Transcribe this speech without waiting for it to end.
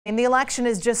And the election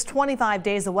is just 25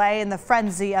 days away and the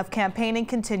frenzy of campaigning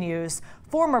continues.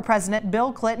 Former President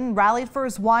Bill Clinton rallied for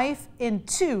his wife in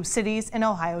 2 cities in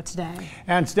Ohio today.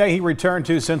 And today he returned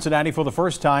to Cincinnati for the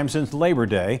first time since Labor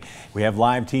Day. We have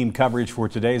live team coverage for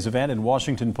today's event in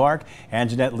Washington Park.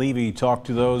 And Jeanette Levy talked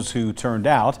to those who turned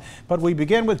out. But we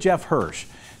begin with Jeff Hirsch,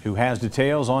 who has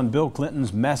details on Bill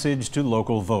Clinton's message to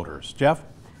local voters. Jeff?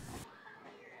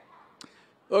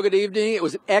 Well, good evening. It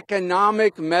was an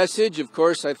economic message. Of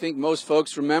course, I think most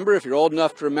folks remember, if you're old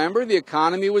enough to remember, the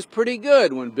economy was pretty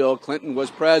good when Bill Clinton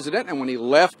was president. And when he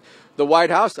left the White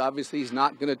House, obviously he's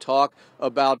not going to talk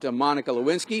about Monica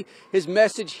Lewinsky. His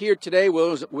message here today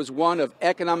was one of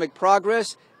economic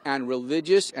progress and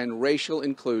religious and racial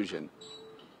inclusion.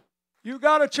 You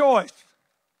got a choice,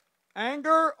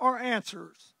 anger or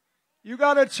answers. You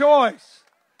got a choice,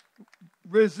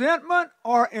 resentment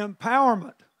or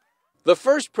empowerment. The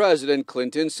first President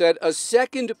Clinton said a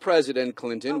second President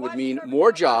Clinton would mean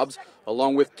more jobs,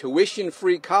 along with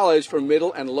tuition-free college for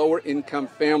middle and lower-income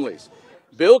families.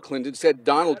 Bill Clinton said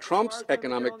Donald Trump's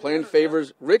economic plan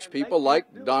favors rich people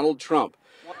like Donald Trump.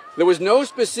 There was no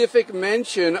specific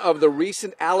mention of the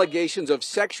recent allegations of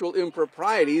sexual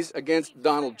improprieties against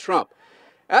Donald Trump.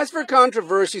 As for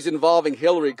controversies involving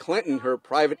Hillary Clinton, her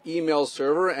private email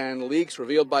server, and leaks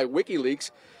revealed by WikiLeaks,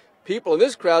 people in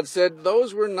this crowd said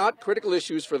those were not critical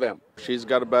issues for them. She's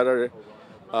got a better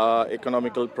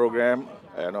economical program,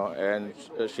 and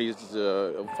she's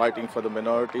fighting for the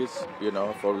minorities,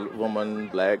 for women,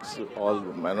 blacks, all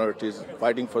minorities,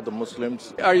 fighting for the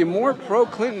Muslims. Are you more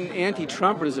pro-Clinton,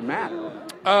 anti-Trump, or does it matter?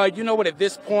 You know what, at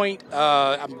this point,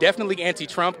 I'm definitely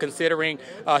anti-Trump, considering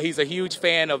he's a huge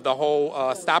fan of the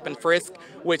whole stop and frisk,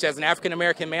 which as an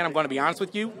African-American man, I'm going to be honest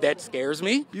with you, that scares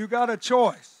me. You got a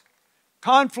choice.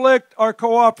 Conflict or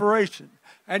cooperation.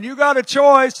 And you got a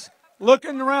choice. Look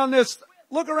around this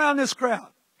crowd.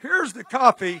 Here's the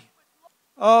copy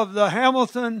of the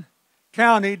Hamilton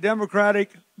County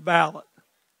Democratic ballot.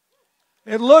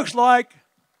 It looks like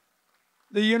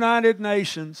the United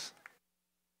Nations.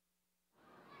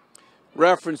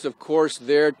 Reference, of course,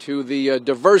 there to the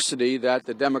diversity that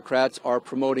the Democrats are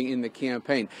promoting in the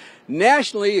campaign.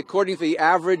 Nationally, according to the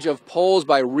average of polls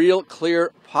by Real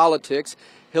Clear Politics,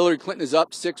 Hillary Clinton is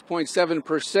up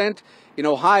 6.7%. In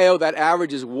Ohio, that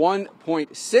average is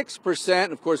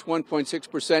 1.6%. Of course,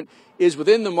 1.6% is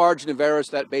within the margin of error,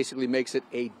 so that basically makes it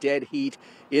a dead heat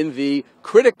in the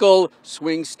critical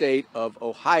swing state of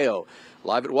Ohio.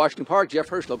 Live at Washington Park, Jeff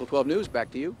Hirsch, Local 12 News.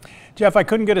 Back to you. Jeff, I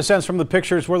couldn't get a sense from the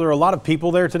pictures. Were there a lot of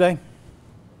people there today?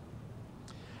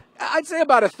 I'd say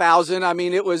about 1,000. I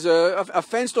mean, it was a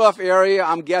fenced-off area.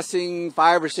 I'm guessing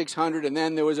 500 or 600, and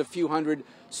then there was a few hundred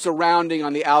surrounding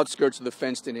on the outskirts of the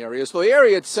fenced-in area. So the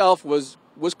area itself was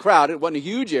crowded. It wasn't a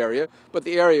huge area, but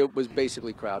the area was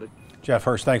basically crowded. Jeff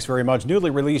Hirsch, thanks very much. Newly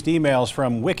released emails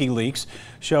from WikiLeaks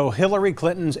show Hillary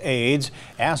Clinton's aides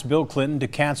asked Bill Clinton to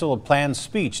cancel a planned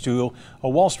speech to a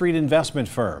Wall Street investment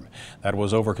firm. That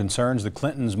was over concerns the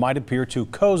Clintons might appear too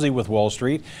cozy with Wall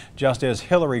Street, just as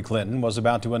Hillary Clinton was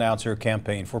about to announce her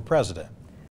campaign for president.